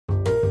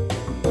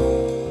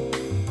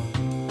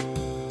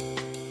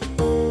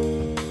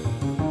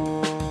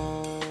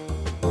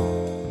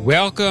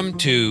Welcome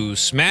to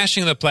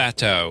Smashing the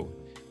Plateau.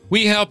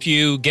 We help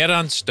you get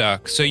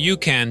unstuck so you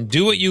can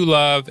do what you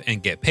love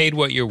and get paid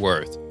what you're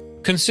worth.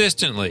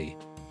 Consistently.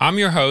 I'm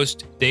your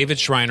host, David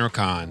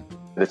Shriner-Cahn.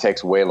 It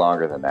takes way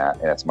longer than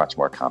that, and it's much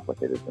more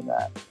complicated than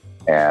that.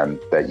 And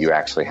that you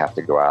actually have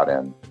to go out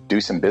and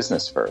do some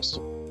business first.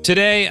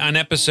 Today, on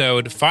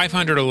episode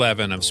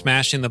 511 of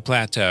Smashing the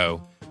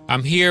Plateau,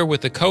 I'm here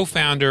with the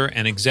co-founder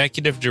and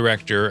executive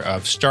director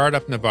of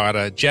Startup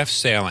Nevada, Jeff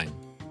Sailing.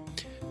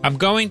 I'm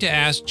going to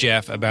ask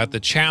Jeff about the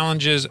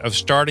challenges of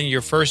starting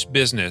your first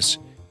business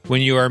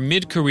when you are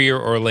mid-career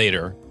or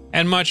later,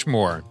 and much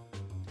more.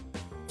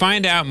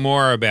 Find out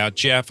more about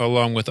Jeff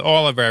along with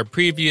all of our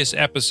previous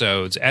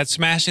episodes at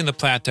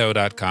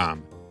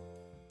smashingtheplateau.com.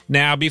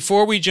 Now,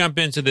 before we jump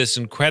into this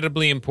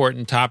incredibly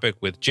important topic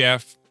with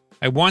Jeff,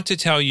 I want to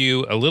tell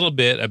you a little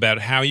bit about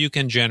how you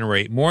can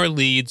generate more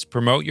leads,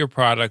 promote your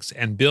products,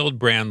 and build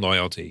brand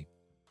loyalty.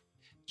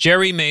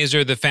 Jerry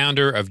Mazur, the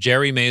founder of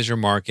Jerry Mazur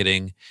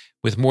Marketing,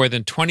 with more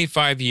than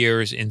 25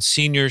 years in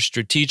senior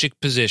strategic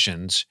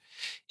positions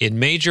in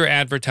major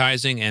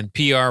advertising and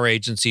PR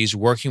agencies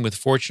working with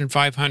Fortune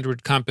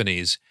 500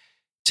 companies,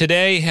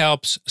 today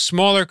helps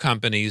smaller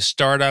companies,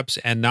 startups,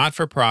 and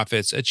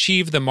not-for-profits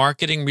achieve the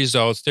marketing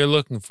results they're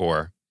looking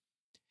for.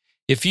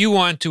 If you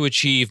want to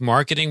achieve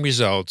marketing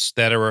results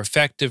that are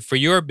effective for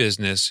your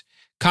business,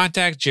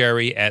 contact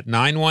Jerry at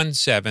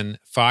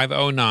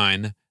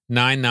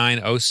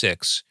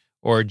 917-509-9906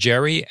 or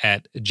Jerry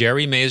at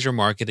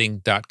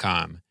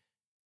jerrymazurmarketing.com.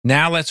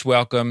 Now let's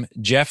welcome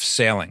Jeff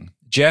Sailing.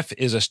 Jeff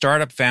is a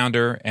startup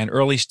founder and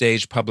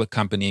early-stage public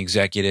company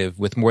executive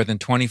with more than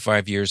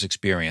 25 years'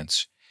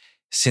 experience.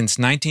 Since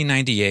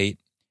 1998,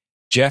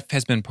 Jeff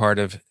has been part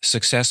of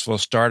successful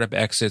startup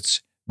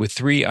exits with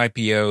 3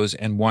 IPOs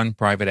and 1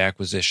 private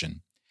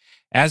acquisition.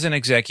 As an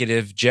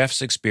executive,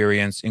 Jeff's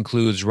experience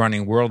includes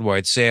running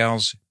worldwide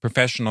sales,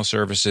 professional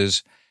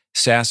services,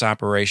 SaaS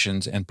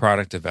operations, and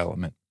product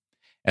development.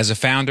 As a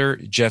founder,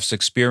 Jeff's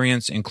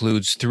experience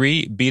includes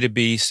 3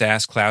 B2B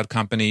SaaS cloud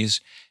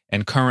companies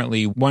and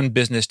currently 1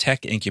 business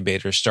tech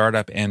incubator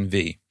startup,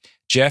 NV.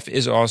 Jeff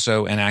is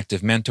also an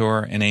active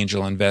mentor and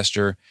angel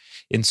investor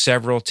in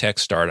several tech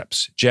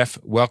startups. Jeff,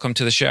 welcome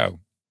to the show.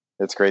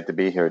 It's great to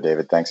be here,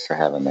 David. Thanks for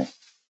having me.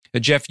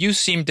 Jeff, you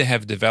seem to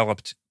have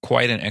developed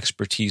quite an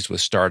expertise with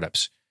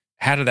startups.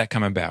 How did that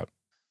come about?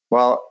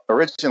 Well,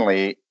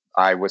 originally,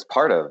 I was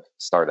part of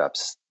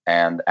startups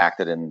and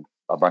acted in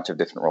a bunch of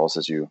different roles,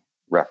 as you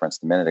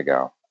referenced a minute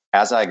ago.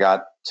 As I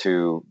got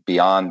to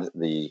beyond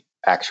the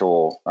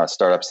actual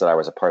startups that I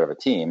was a part of a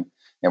team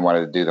and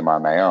wanted to do them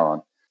on my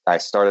own, I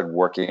started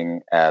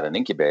working at an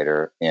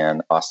incubator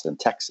in Austin,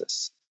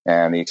 Texas.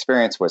 And the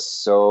experience was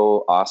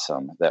so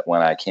awesome that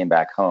when I came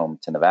back home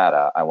to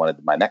Nevada, I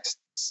wanted my next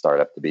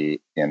startup to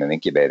be in an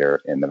incubator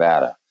in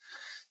Nevada.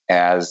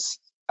 As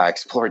I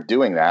explored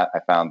doing that, I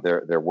found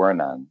there were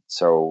none.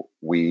 So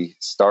we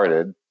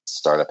started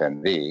Startup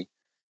NV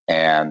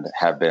and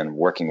have been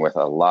working with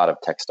a lot of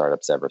tech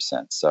startups ever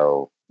since.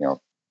 So,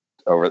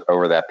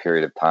 over that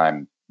period of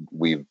time,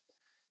 we've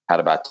had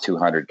about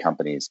 200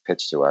 companies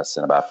pitch to us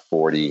and about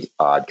 40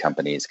 odd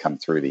companies come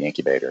through the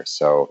incubator.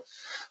 So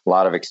a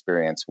lot of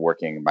experience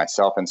working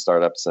myself in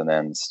startups and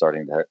then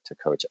starting to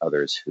coach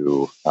others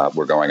who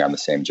were going on the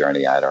same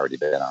journey I had already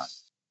been on.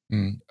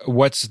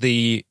 What's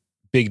the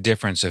big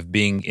difference of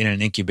being in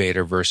an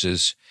incubator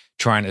versus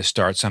trying to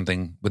start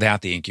something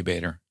without the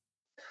incubator?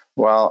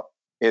 Well,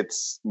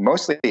 it's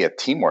mostly a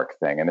teamwork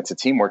thing, and it's a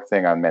teamwork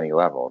thing on many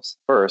levels.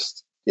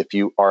 First, if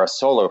you are a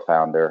solo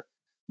founder,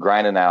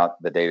 grinding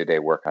out the day-to-day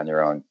work on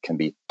your own can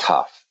be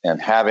tough. And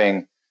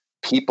having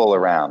people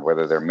around,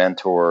 whether they're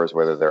mentors,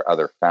 whether they're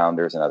other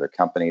founders in other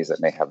companies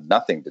that may have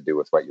nothing to do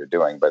with what you're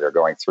doing, but are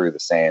going through the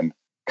same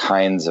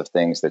kinds of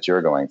things that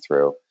you're going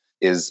through,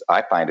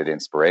 I find it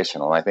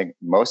inspirational. And I think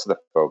most of the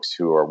folks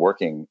who are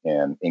working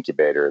in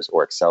incubators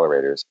or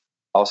accelerators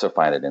also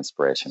find it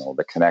inspirational.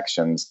 The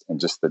connections and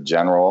just the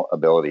general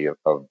ability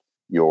of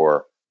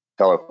your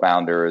fellow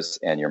founders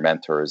and your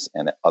mentors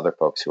and other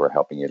folks who are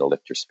helping you to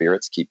lift your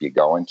spirits, keep you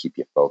going, keep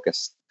you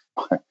focused,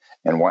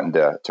 and wanting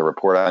to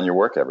report on your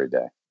work every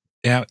day.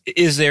 Now,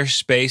 is there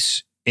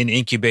space in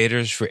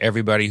incubators for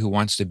everybody who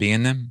wants to be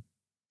in them?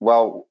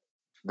 Well,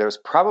 there's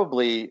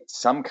probably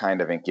some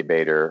kind of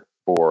incubator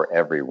for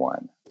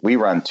everyone. We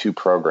run 2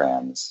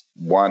 programs.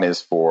 One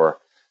is for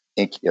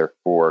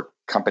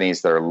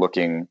companies that are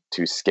looking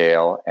to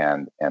scale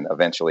and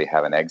eventually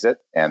have an exit,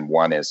 and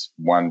one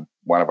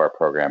of our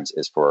programs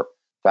is for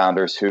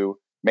founders who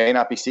may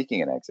not be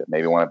seeking an exit.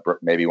 Maybe want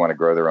to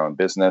grow their own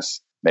business,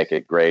 make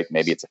it great.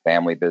 Maybe it's a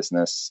family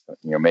business.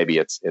 Maybe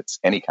it's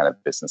any kind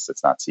of business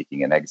that's not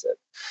seeking an exit.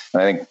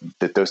 And I think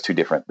that those two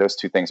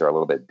things are a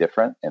little bit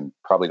different and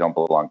probably don't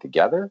belong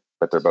together,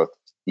 but they're both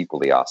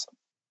equally awesome.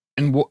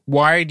 And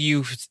why do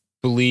you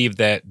believe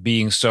that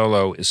being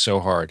solo is so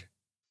hard?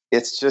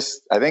 It's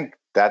just, I think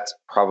that's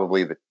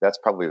probably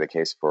the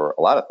case for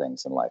a lot of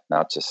things in life,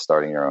 not just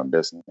starting your own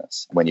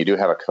business. When you do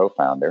have a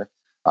co-founder,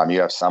 you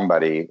have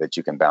somebody that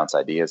you can bounce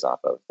ideas off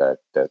of, that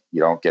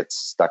you don't get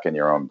stuck in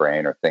your own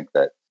brain or think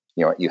that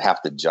you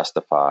have to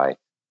justify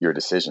your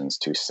decisions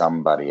to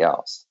somebody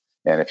else.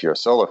 And if you're a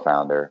solo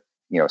founder,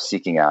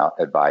 seeking out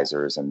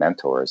advisors and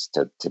mentors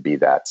to be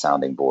that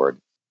sounding board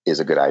is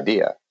a good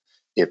idea.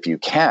 If you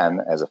can,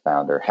 as a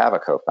founder, have a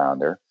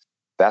co-founder,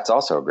 that's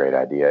also a great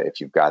idea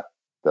if you've got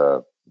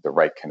the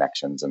right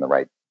connections and the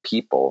right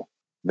people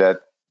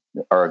that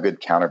are a good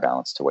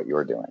counterbalance to what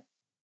you're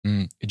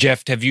doing.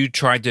 Jeff, have you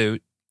tried to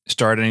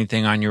start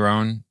anything on your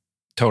own,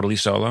 totally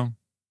solo,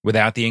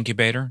 without the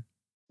incubator?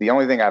 The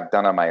only thing I've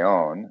done on my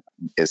own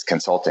is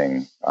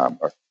consulting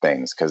or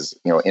things, because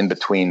in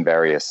between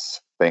various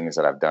things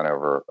that I've done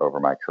over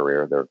my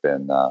career, there have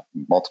been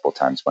multiple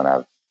times when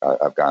I've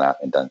gone out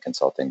and done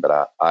consulting.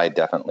 But I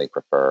definitely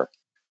prefer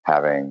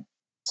having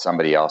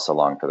somebody else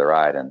along for the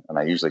ride, and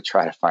I usually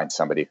try to find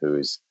somebody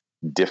who's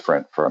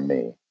different from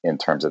me in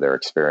terms of their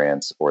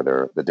experience or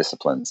the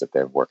disciplines that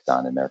they've worked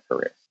on in their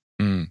career.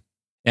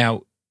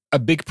 Now, a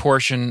big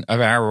portion of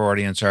our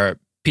audience are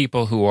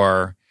people who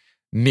are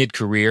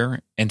mid-career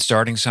and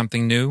starting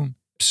something new.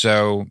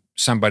 So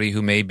somebody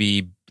who may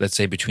be, let's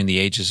say, between the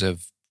ages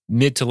of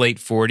mid to late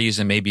 40s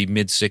and maybe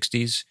mid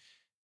 60s,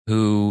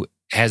 who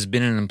has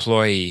been an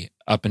employee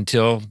up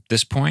until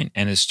this point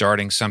and is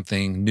starting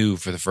something new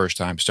for the first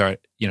time,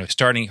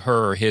 starting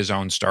her or his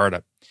own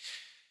startup.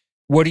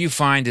 What do you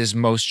find is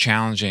most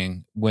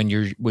challenging when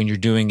you're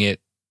doing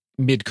it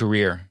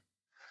mid-career?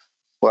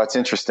 Well, it's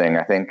interesting.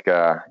 I think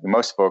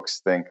most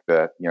folks think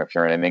that, if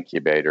you're in an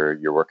incubator,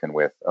 you're working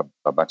with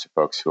a bunch of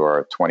folks who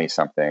are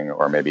 20-something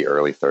or maybe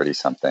early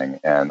 30-something.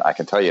 And I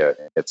can tell you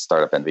at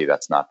Startup NV,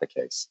 that's not the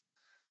case.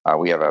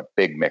 We have a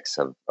big mix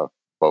of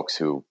folks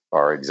who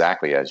are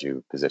exactly as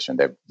you positioned.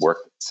 They've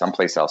worked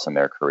someplace else in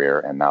their career,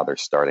 and now they're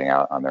starting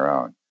out on their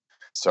own.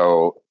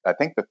 So I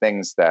think the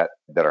things that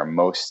are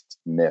most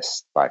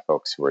missed by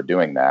folks who are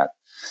doing that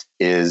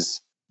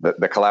is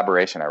the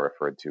collaboration I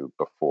referred to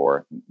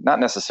before,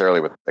 not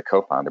necessarily with the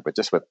co-founder, but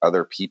just with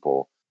other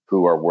people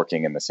who are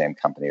working in the same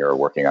company or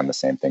working on the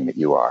same thing that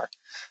you are.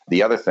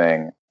 The other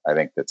thing I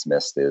think that's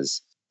missed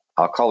is,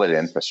 I'll call it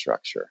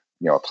infrastructure,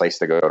 a place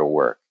to go to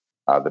work,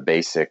 the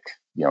basic,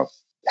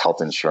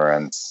 health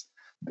insurance,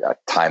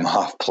 time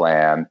off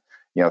plan,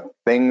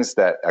 things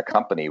that a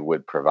company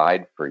would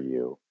provide for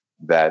you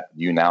that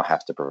you now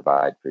have to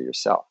provide for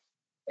yourself.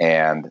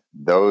 And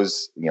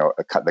those,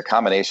 the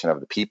combination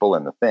of the people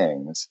and the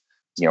things,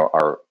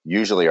 are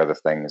usually the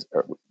things,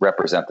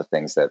 represent the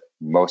things that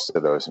most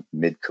of those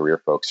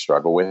mid-career folks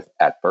struggle with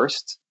at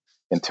first,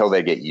 until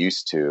they get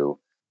used to,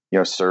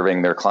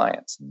 serving their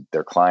clients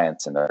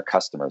and their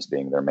customers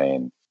being their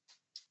main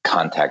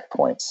contact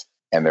points,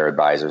 and their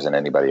advisors and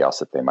anybody else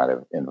that they might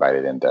have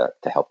invited in to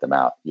help them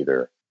out,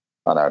 either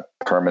on a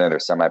permanent or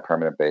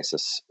semi-permanent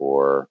basis,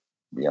 or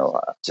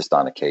just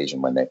on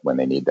occasion when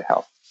they need the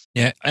help.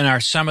 Yeah, and are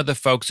some of the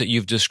folks that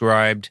you've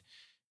described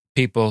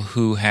people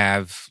who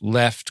have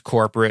left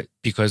corporate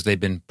because they've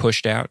been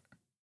pushed out?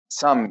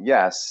 Some,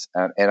 yes,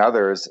 and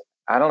others,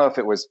 I don't know if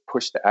it was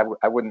pushed.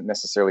 I wouldn't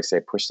necessarily say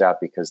pushed out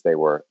because they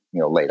were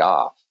laid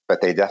off,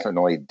 but they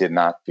definitely did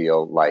not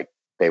feel like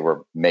they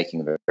were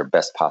making their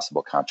best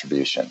possible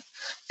contribution,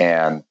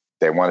 and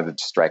they wanted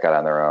to strike out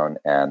on their own.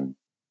 And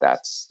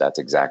that's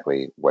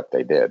exactly what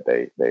they did.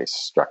 They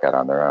struck out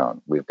on their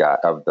own. We've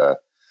got of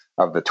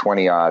the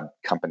 20 odd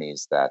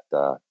companies that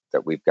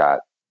we've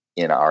got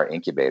in our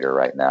incubator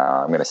right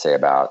now, I'm going to say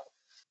about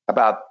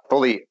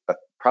fully,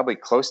 probably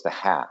close to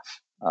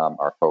half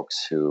are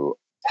folks who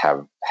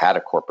have had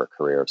a corporate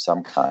career of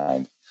some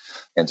kind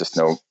and just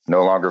no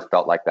longer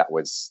felt like that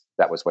was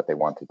what they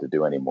wanted to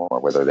do anymore,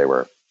 whether they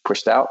were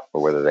pushed out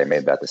or whether they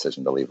made that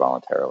decision to leave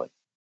voluntarily.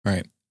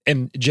 Right.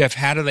 And Jeff,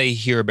 how do they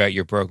hear about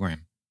your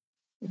program?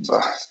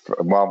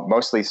 Well,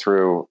 mostly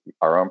through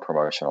our own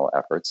promotional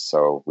efforts.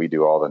 So we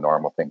do all the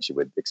normal things you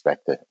would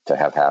expect to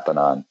have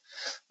happen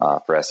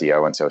for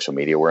SEO and social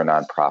media. We're a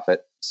nonprofit,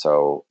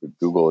 so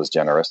Google is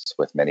generous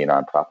with many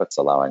nonprofits,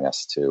 allowing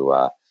us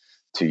to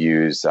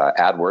use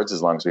AdWords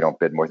as long as we don't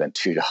bid more than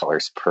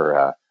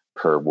 $2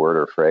 per word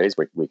or phrase.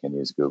 We can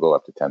use Google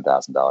up to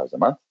 $10,000 a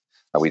month.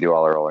 We do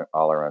all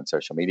our own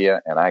social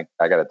media, and I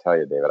got to tell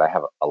you, David, I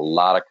have a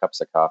lot of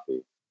cups of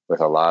coffee with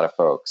a lot of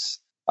folks.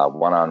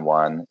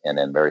 One-on-one and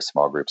in very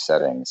small group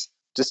settings,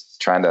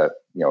 just trying to,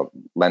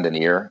 lend an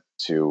ear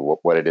to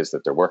what it is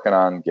that they're working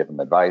on, give them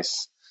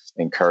advice,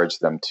 encourage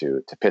them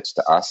to pitch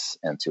to us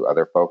and to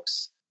other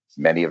folks.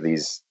 Many of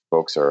these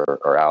folks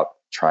are out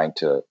trying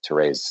to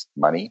raise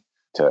money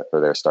for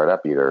their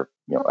startup, either,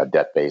 a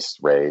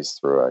debt-based raise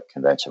through a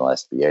conventional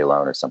SBA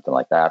loan or something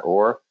like that,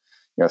 or,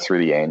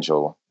 through the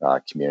angel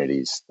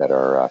communities that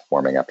are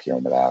forming up here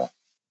in Nevada.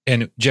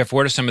 And Jeff,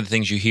 what are some of the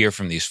things you hear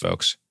from these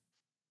folks?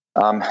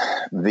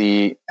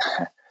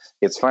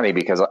 It's funny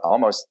because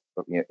almost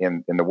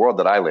in the world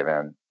that I live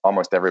in,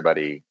 almost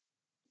everybody,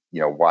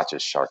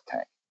 watches Shark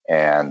Tank.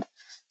 And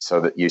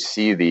so that you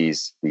see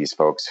these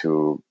folks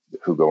who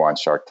go on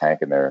Shark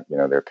Tank and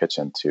they're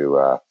pitching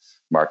to,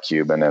 Mark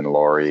Cuban and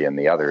Lori and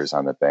the others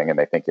on the thing. And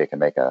they think they can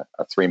make a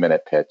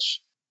 3-minute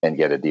pitch and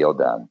get a deal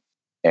done.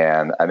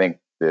 And I think,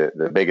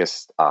 the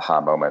biggest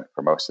aha moment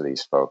for most of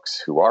these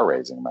folks who are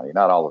raising money,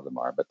 not all of them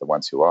are, but the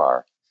ones who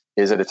are,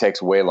 is that it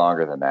takes way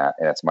longer than that,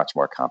 and it's much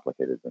more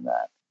complicated than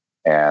that,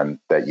 and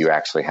that you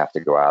actually have to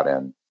go out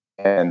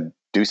and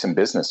do some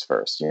business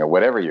first.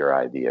 Whatever your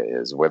idea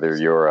is, whether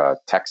you're a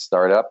tech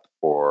startup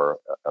or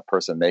a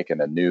person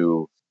making a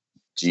new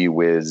gee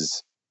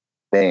whiz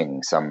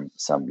thing,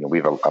 we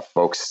have a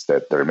folks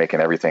that they're making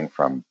everything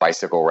from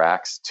bicycle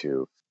racks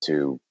to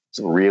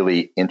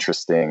really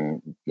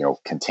interesting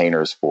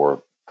containers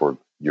for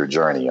your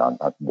journey on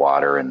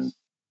water and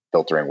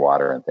filtering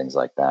water and things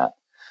like that.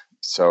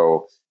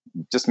 So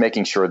just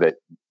making sure that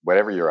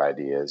whatever your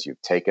idea is,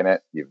 you've taken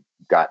it, you've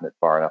gotten it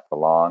far enough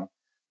along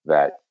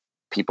that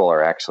people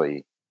are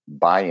actually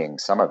buying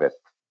some of it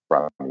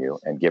from you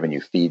and giving you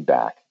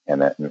feedback.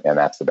 And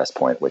that's the best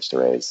point at which to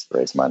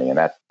raise money. And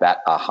that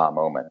aha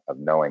moment of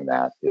knowing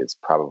that is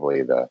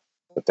probably the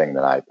thing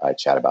that I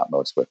chat about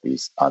most with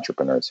these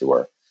entrepreneurs who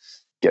are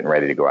getting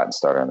ready to go out and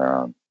start on their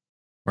own.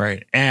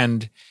 Right.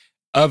 And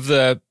of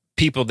the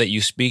people that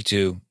you speak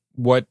to,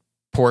 what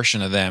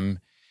portion of them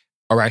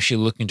are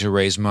actually looking to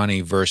raise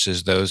money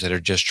versus those that are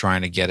just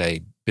trying to get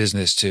a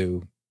business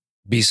to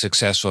be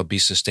successful, be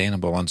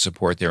sustainable, and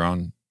support their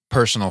own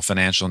personal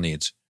financial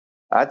needs?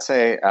 I'd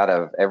say out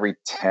of every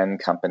 10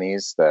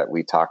 companies that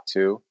we talk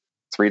to,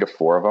 3 to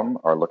 4 of them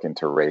are looking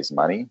to raise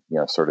money,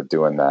 sort of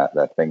doing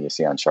that thing you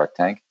see on Shark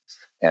Tank.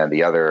 And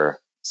the other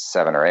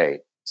 7 or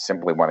 8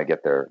 simply want to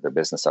get their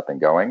business up and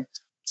going.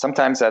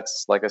 Sometimes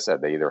that's, like I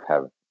said, they either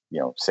have,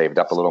 saved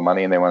up a little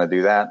money and they want to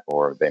do that,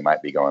 or they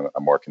might be going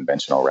a more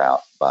conventional route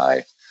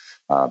by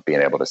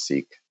being able to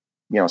seek,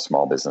 a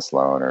small business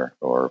loan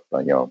or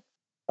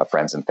a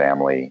friends and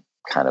family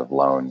kind of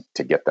loan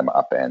to get them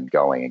up and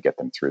going and get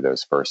them through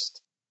those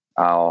first,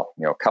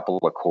 couple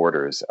of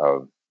quarters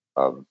of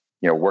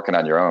working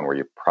on your own, where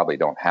you probably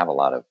don't have a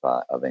lot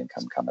of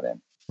income coming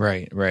in.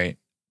 Right.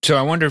 So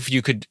I wonder if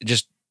you could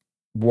just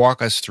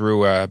walk us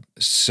through a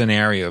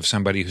scenario of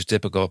somebody who's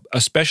typical,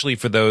 especially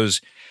for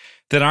those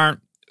that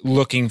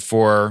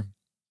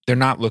they're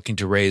not looking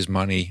to raise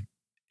money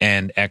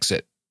and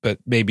exit, but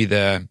maybe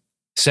the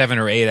 7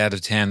 or 8 out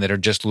of 10 that are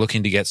just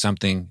looking to get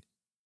something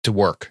to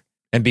work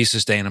and be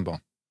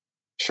sustainable.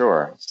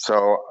 Sure.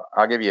 So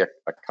I'll give you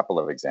a couple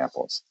of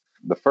examples.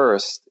 The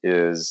first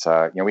is,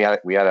 we had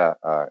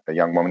a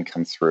young woman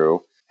come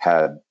through,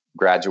 had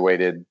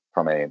graduated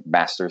from a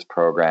master's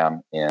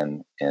program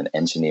in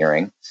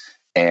engineering,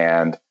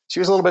 and she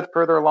was a little bit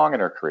further along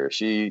in her career.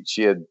 She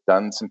had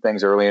done some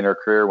things early in her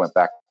career, went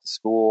back to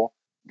school,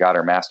 got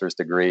her master's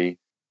degree,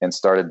 and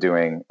started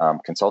doing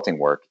consulting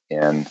work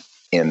in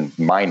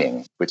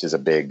mining, which is a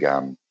big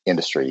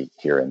industry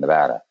here in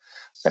Nevada.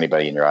 If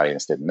anybody in your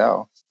audience didn't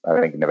know, I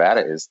think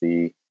Nevada is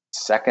the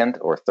 2nd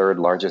or 3rd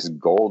largest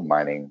gold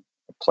mining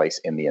place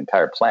in the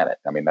entire planet.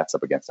 I mean, that's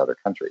up against other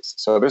countries.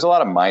 So there's a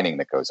lot of mining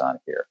that goes on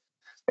here.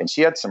 And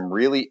she had some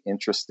really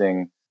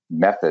interesting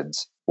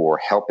methods for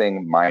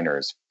helping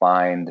miners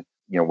find,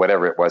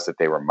 whatever it was that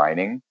they were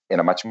mining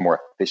in a much more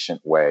efficient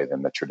way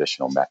than the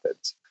traditional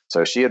methods.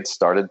 So she had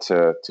started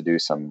to do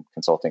some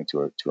consulting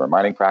to her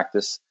mining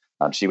practice.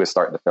 She was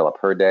starting to fill up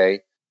her day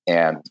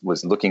and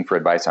was looking for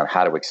advice on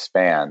how to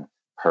expand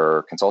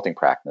her consulting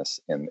practice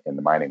in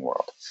the mining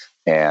world.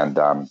 And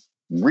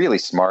really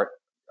smart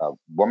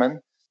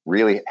woman,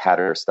 really had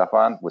her stuff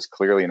on, was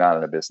clearly not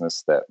in a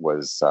business that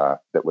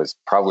was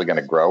probably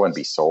going to grow and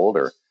be sold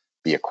or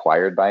be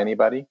acquired by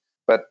anybody,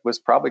 but was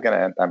probably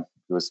going to,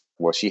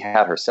 she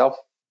had herself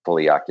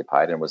fully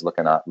occupied and was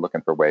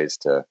looking for ways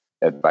to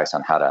advice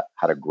on how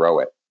to grow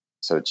it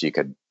so that she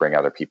could bring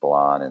other people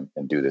on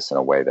and do this in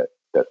a way that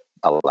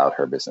allowed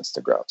her business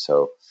to grow.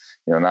 So,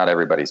 not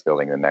everybody's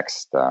building the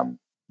next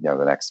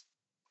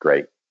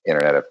great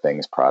Internet of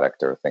Things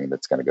product or thing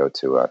that's going to go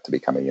to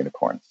become a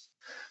unicorn.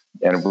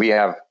 And we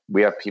have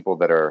people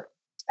that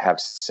have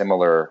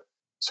similar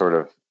sort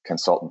of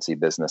consultancy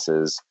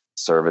businesses,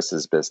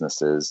 services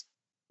businesses,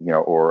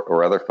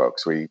 or other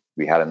folks. We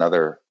had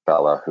another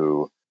fella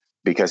who,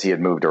 because he had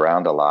moved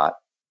around a lot,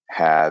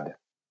 had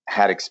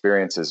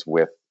experiences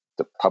with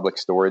the public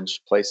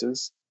storage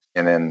places.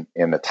 And then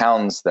in the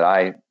towns that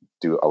I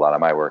do a lot of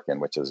my work in,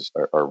 which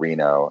are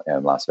Reno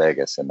and Las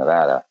Vegas in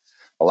Nevada,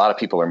 a lot of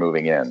people are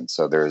moving in.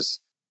 So there's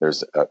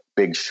a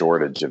big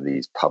shortage of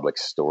these public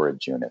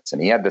storage units.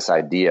 And he had this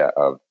idea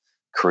of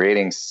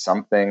creating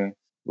something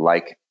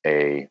like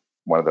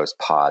one of those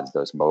pods,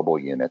 those mobile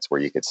units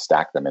where you could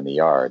stack them in the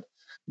yard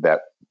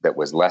that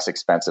was less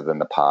expensive than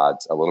the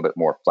pods, a little bit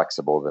more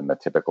flexible than the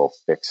typical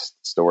fixed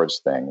storage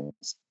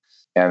things.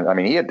 And I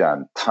mean, he had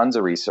done tons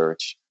of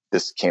research.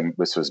 This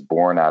was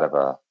born out of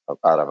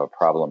a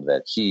problem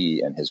that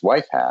he and his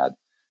wife had,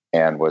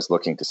 and was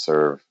looking to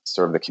serve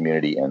the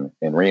community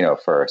in Reno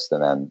first,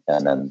 and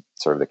then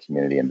serve the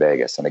community in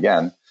Vegas. And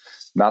again,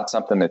 not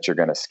something that you're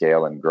going to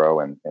scale and grow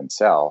and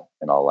sell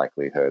in all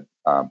likelihood,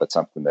 but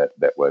something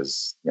that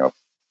was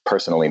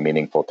personally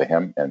meaningful to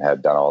him and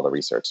had done all the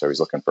research. So he's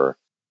looking for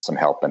some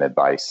help and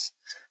advice,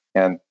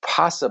 and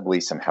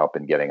possibly some help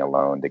in getting a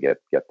loan to get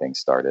things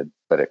started.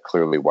 But it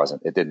clearly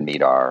wasn't. It didn't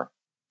meet our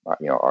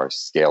our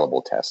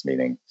scalable test,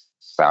 meaning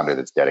founder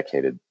that's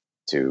dedicated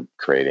to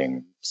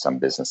creating some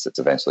business that's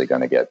eventually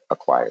going to get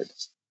acquired.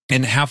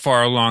 And how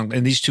far along,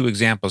 in these two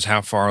examples,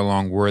 how far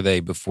along were they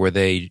before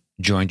they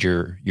joined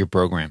your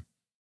program?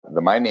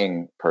 The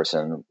mining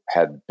person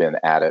had been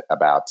at it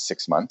about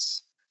 6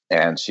 months,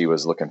 and she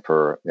was looking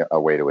for a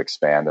way to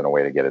expand and a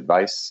way to get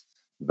advice.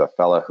 The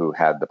fella who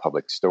had the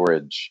public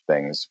storage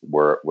things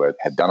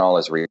had done all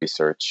his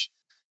research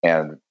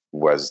and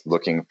was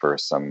looking for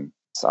some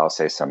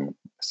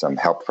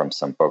help from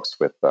some folks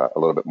with a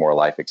little bit more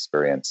life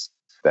experience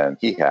than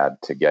he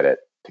had to get it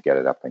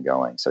up and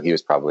going. So he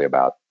was probably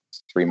about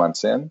 3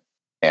 months in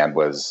and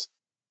was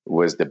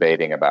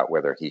debating about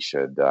whether he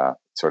should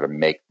sort of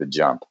make the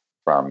jump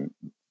from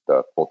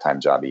the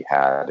full-time job he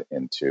had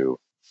into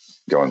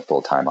going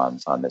full-time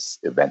on this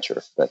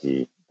adventure that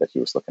he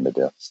was looking to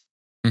do.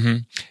 Mm-hmm.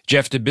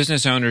 Jeff, do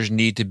business owners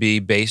need to be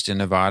based in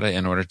Nevada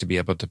in order to be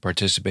able to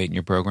participate in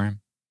your program?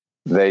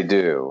 They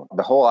do.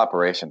 The whole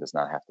operation does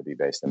not have to be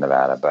based in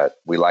Nevada, but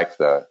we like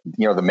the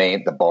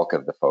bulk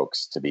of the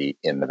folks to be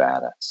in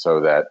Nevada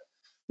so that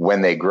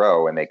when they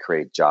grow and they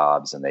create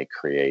jobs and they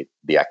create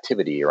the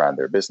activity around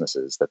their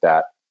businesses,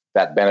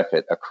 that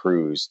benefit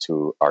accrues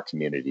to our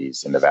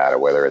communities in Nevada,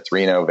 whether it's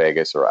Reno,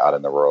 Vegas, or out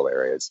in the rural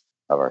areas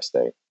of our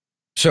state.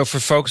 So for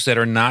folks that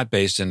are not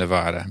based in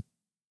Nevada,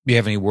 do you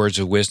have any words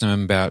of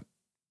wisdom about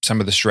some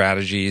of the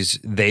strategies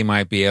they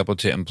might be able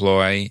to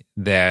employ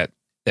that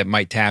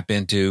might tap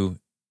into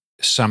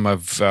some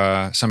of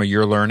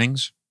your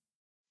learnings?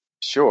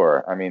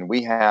 Sure. I mean,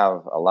 we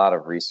have a lot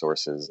of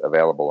resources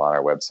available on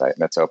our website, and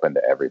that's open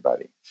to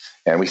everybody.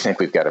 And we think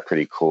we've got a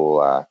pretty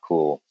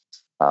cool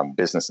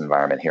business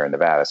environment here in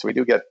Nevada. So we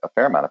do get a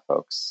fair amount of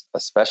folks,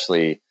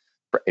 especially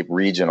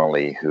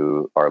regionally,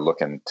 who are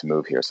looking to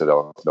move here.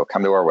 So they'll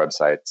come to our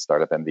website,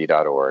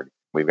 startupmd.org.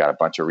 We've got a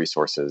bunch of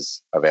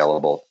resources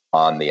available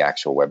on the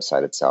actual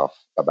website itself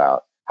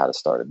about how to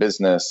start a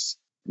business,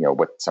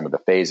 what some of the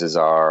phases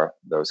are,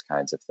 those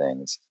kinds of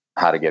things,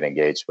 how to get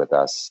engaged with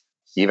us,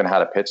 even how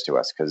to pitch to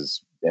us,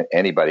 because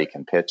anybody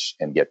can pitch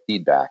and get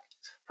feedback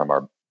from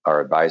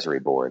our advisory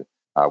board,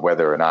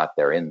 whether or not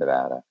they're in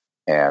Nevada.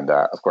 And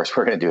of course,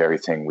 we're going to do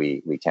everything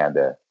we can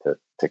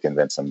to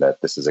convince them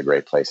that this is a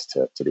great place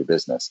to do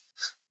business.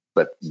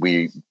 But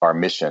our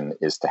mission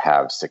is to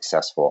have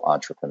successful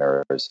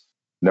entrepreneurs,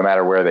 no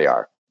matter where they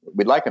are.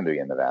 We'd like them to be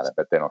in Nevada,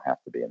 but they don't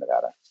have to be in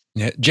Nevada.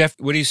 Yeah. Jeff,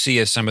 what do you see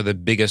as some of the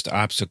biggest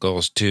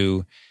obstacles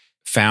to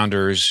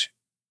founders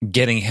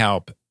getting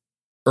help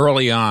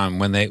early on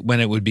when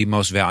it would be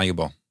most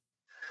valuable?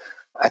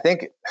 I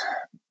think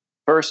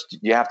first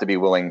you have to be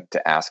willing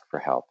to ask for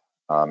help,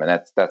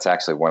 and that's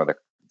actually one of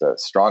the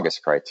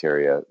strongest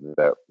criteria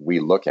that we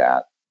look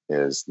at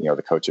is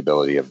the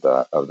coachability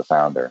of the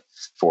founder.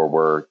 For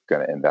we're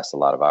going to invest a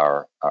lot of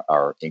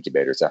our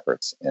incubators'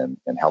 efforts in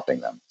helping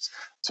them.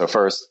 So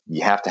first,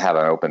 you have to have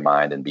an open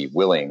mind and be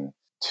willing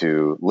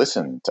to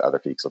listen to other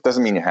people. It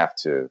doesn't mean you have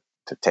to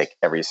take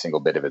every single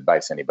bit of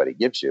advice anybody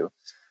gives you,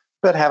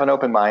 but have an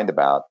open mind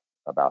about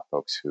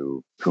folks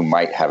who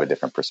might have a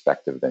different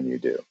perspective than you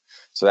do.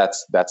 So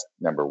that's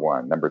number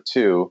one. Number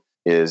two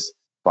is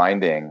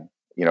finding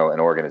an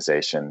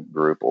organization,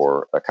 group,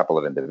 or a couple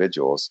of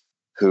individuals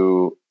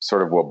who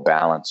sort of will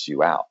balance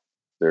you out.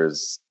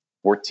 There's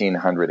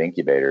 1,400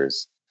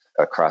 incubators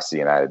across the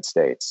United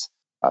States.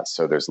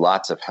 So there's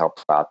lots of help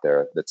out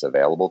there that's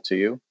available to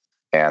you.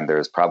 And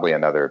there's probably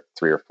another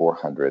 300 or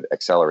 400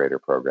 accelerator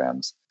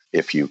programs,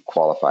 if you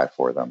qualify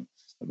for them,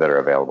 that are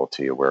available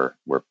to you where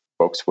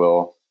folks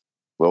will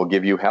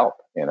give you help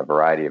in a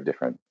variety of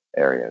different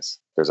areas.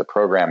 There's a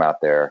program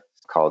out there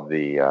called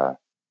the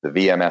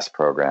VMS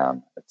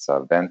program. It's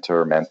a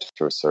Venture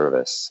Mentor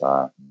Service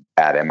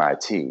at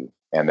MIT.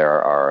 And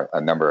there are a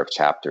number of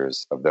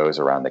chapters of those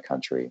around the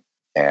country.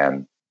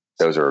 And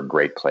those are a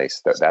great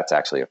place. That's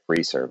actually a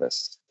free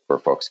service where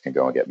folks can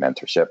go and get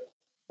mentorship.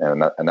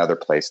 And another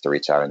place to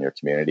reach out in your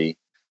community,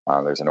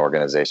 there's an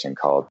organization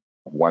called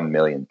 1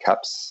 Million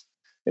Cups.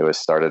 It was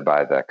started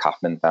by the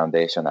Kauffman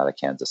Foundation out of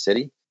Kansas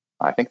City.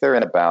 I think they're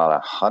in about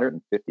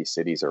 150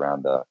 cities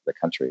around the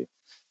country.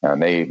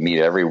 And they meet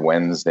every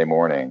Wednesday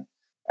morning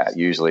at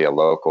usually a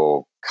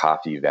local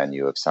coffee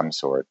venue of some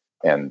sort.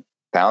 And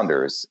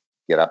founders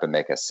get up and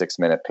make a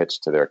 6-minute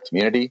pitch to their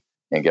community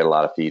and get a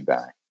lot of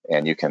feedback.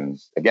 And you can,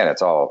 again,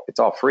 it's all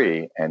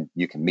free, and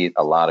you can meet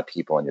a lot of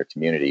people in your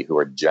community who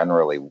are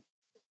generally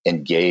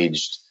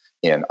engaged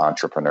in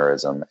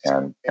entrepreneurism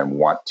and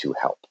want to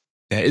help.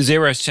 Is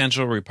there a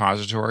central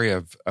repository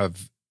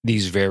of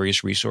these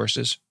various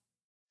resources?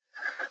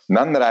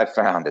 None that I've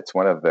found. It's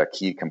one of the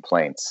key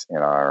complaints in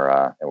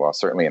our,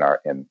 certainly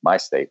in my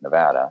state,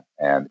 Nevada,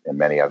 and in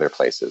many other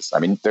places. I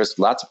mean, there's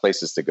lots of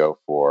places to go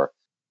for,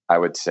 I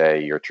would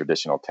say, your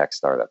traditional tech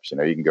startups. You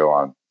can go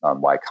on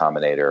Y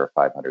Combinator or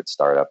 500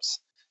 Startups,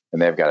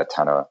 and they've got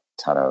a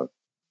ton of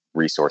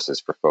resources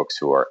for folks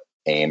who are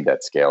aimed at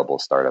scalable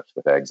startups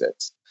with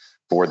exits.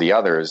 For the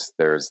others,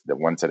 there's the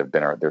ones that have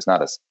been, there's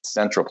not a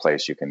central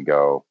place you can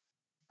go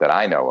that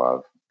I know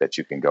of that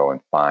you can go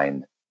and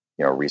find,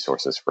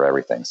 resources for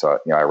everything. So,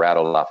 I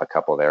rattled off a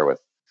couple there with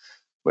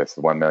with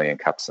 1 Million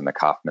Cups and the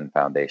Kauffman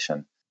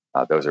Foundation.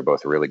 Those are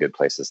both really good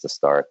places to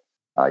start.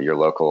 Your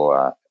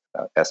local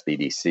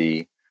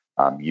SBDC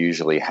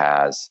usually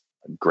has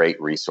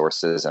great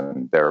resources,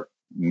 and they're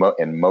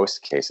in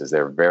most cases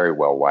they're very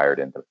well wired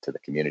into the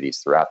communities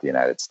throughout the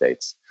United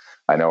States.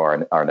 I know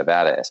our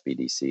Nevada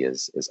SBDC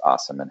is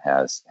awesome and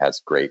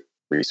has great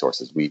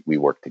resources. We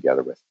work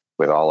together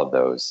with all of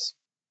those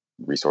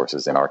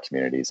resources in our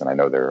communities, and I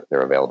know they're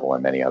available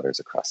in many others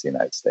across the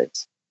United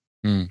States.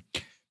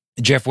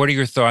 Jeff, what are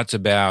your thoughts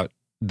about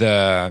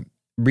the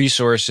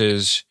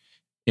resources?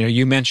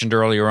 You mentioned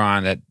earlier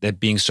on that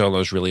being solo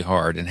is really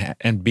hard,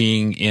 and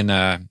being in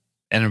an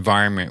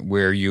environment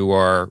where you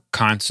are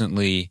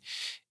constantly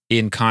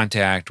in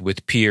contact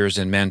with peers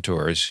and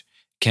mentors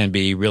can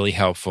be really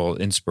helpful,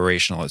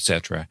 inspirational,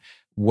 etc.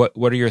 What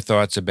are your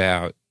thoughts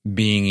about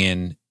being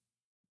in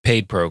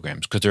paid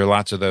programs? Because there are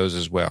lots of those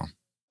as well.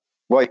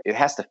 Well, it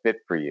has to fit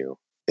for you.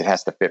 It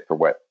has to fit for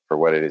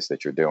what it is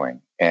that you're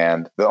doing.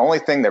 And the only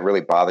thing that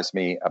really bothers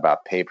me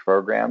about paid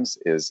programs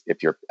is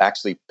if you're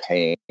actually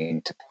paying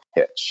to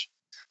pitch,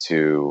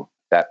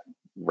 that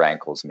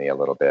rankles me a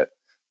little bit.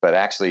 But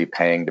actually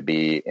paying to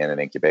be in an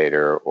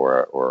incubator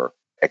or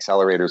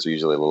accelerators are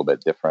usually a little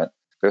bit different.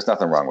 There's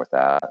nothing wrong with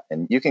that.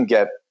 And you can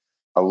get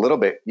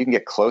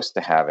close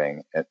to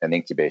having an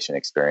incubation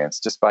experience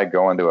just by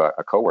going to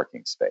a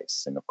co-working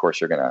space. And of course,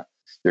 you're gonna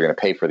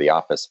pay for the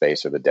office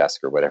space or the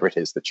desk or whatever it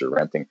is that you're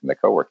renting from the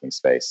co-working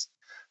space.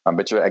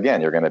 But you're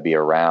going to be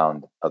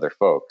around other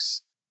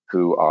folks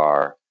who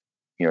are,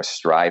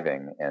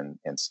 striving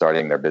and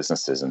starting their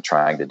businesses and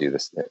trying to do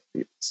this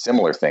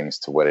similar things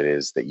to what it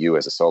is that you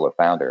as a solo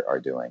founder are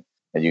doing.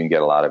 And you can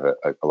get a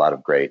lot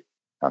of great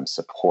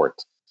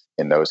support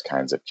in those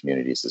kinds of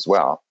communities as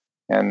well.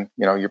 And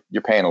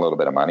you're paying a little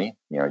bit of money.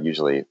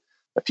 Usually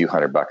a few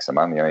 $100 a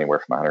month.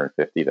 Anywhere from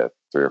 $150 to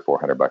 $300 or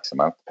 $400 a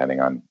month,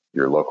 depending on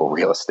your local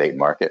real estate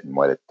market and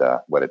what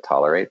it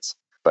tolerates.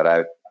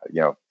 But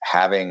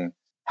having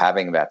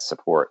that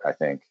support, I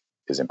think,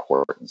 is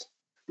important.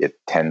 It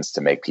tends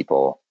to make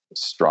people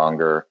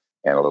stronger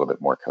and a little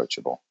bit more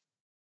coachable.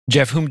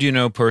 Jeff, whom do you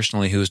know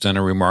personally who's done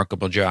a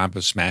remarkable job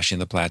of smashing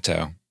the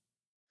plateau?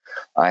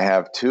 I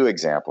have two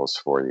examples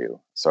for you.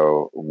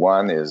 So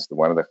one is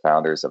one of the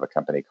founders of a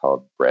company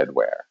called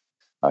Breadware.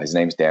 His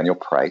name's Daniel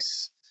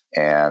Price.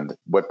 And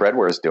what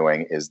Breadware is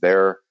doing is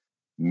they're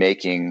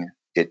making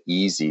it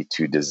easy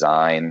to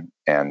design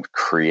and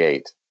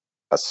create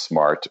a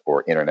smart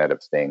or Internet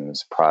of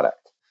Things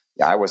product.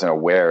 I wasn't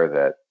aware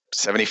that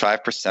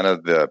 75%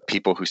 of the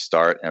people who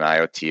start an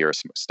IoT or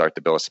start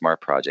to build a smart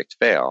project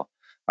fail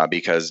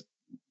because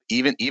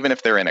even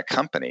if they're in a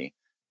company,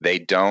 they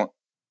don't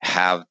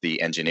have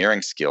the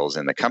engineering skills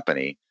in the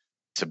company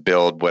to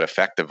build what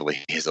effectively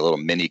is a little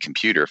mini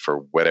computer for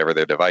whatever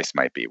their device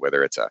might be,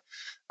 whether it's a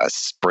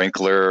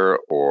sprinkler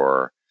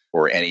or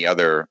any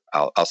other,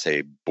 I'll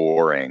say,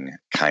 boring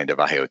kind of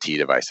IoT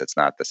device. It's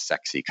not the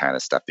sexy kind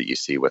of stuff that you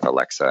see with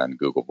Alexa and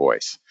Google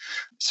Voice.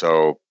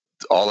 So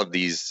all of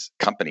these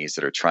companies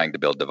that are trying to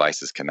build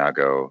devices can now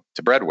go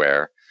to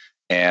Breadware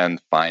and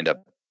find a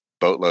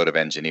boatload of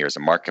engineers, a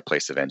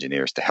marketplace of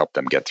engineers to help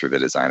them get through the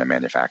design and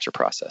manufacture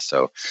process.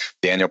 So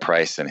Daniel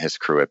Price and his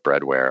crew at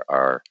Breadware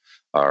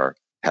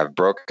have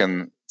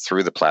broken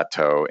through the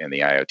plateau in the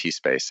IoT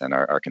space and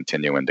are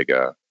continuing to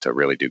go to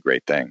really do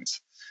great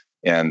things.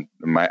 And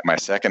my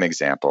second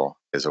example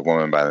is a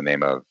woman by the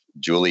name of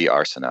Julie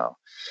Arsenault.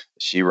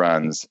 She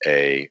runs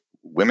a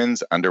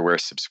women's underwear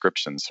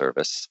subscription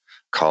service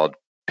called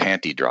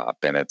Panty Drop,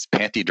 and it's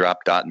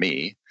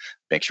pantydrop.me.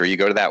 Make sure you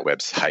go to that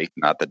website,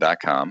 not the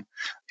 .com.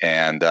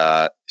 And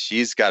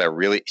she's got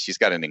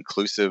an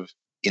inclusive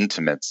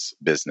intimates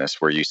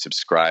business where you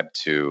subscribe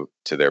to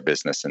their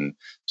business, and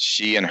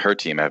she and her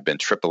team have been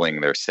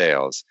tripling their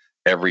sales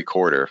every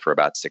quarter for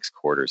about 6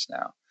 quarters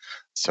now.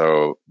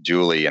 So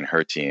Julie and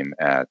her team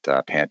at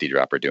Panty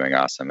Drop are doing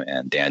awesome,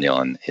 and Daniel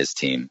and his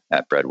team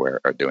at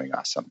Breadware are doing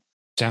awesome.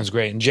 Sounds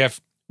great. And Jeff,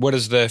 what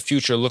does the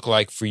future look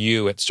like for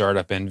you at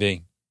Startup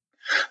NV?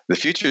 The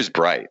future is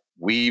bright.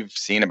 We've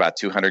seen about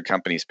 200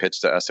 companies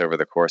pitch to us over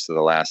the course of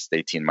the last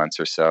 18 months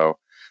or so.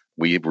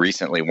 We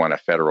recently won a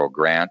federal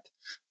grant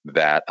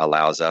that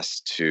allows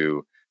us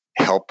to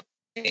help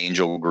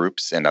angel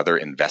groups and other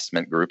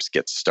investment groups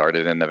get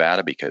started in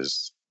Nevada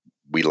because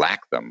we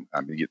lack them.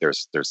 I mean,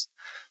 there's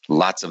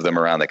lots of them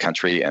around the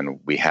country, and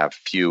we have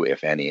few,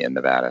 if any, in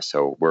Nevada.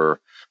 So we're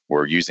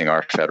using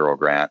our federal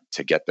grant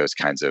to get those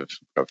kinds of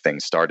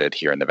things started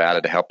here in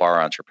Nevada to help our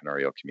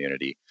entrepreneurial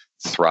community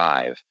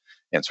thrive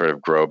and sort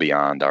of grow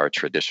beyond our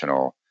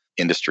traditional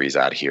industries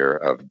out here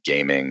of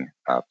gaming,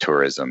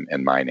 tourism,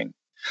 and mining.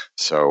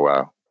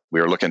 So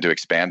we're looking to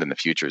expand, and the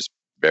future is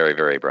very,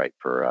 very bright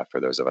for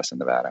those of us in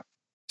Nevada.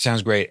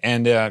 Sounds great.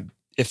 And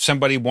if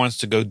somebody wants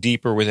to go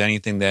deeper with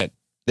anything that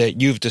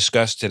you've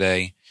discussed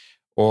today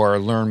or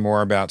learn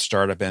more about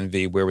Startup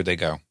NV, where would they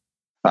go?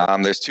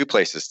 There's 2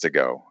 places to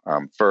go.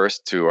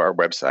 First, to our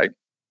website,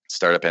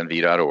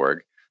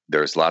 startupnv.org.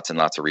 there's lots and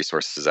lots of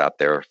resources out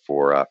there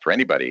for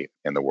anybody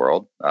in the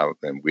world.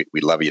 And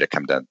we'd love you to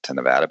come to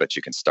Nevada, but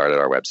you can start at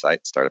our website,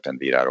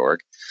 startupnv.org.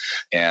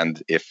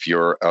 And if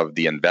you're of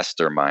the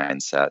investor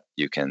mindset,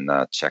 you can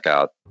check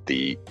out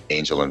the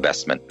angel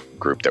investment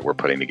group that we're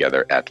putting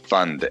together at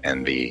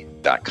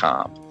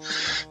fundnv.com.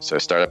 So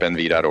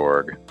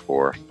startupnv.org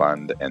or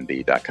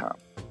fundnv.com.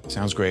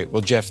 Sounds great.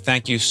 Well, Jeff,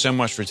 thank you so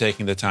much for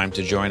taking the time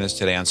to join us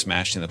today on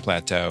Smashing the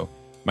Plateau.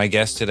 My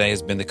guest today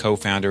has been the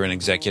co-founder and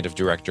executive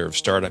director of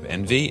Startup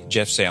NV,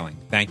 Jeff Sailing.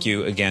 Thank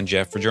you again,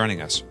 Jeff, for joining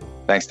us.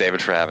 Thanks,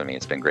 David, for having me.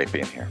 It's been great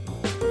being here.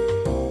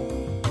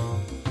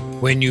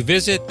 When you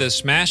visit the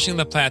Smashing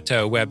the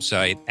Plateau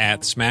website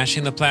at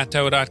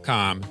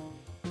smashingtheplateau.com,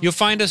 you'll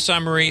find a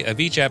summary of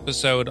each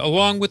episode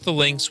along with the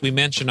links we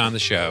mention on the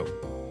show.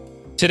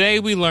 Today,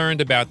 we learned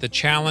about the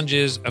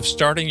challenges of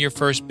starting your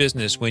first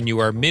business when you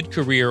are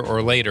mid-career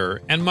or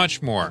later, and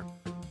much more.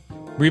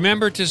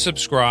 Remember to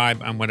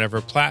subscribe on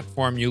whatever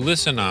platform you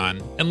listen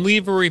on and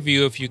leave a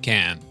review if you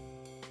can.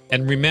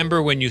 And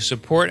remember, when you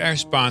support our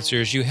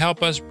sponsors, you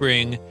help us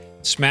bring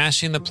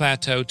Smashing the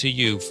Plateau to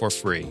you for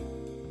free.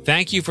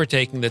 Thank you for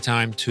taking the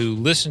time to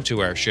listen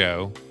to our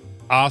show.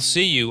 I'll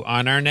see you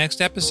on our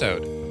next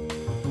episode.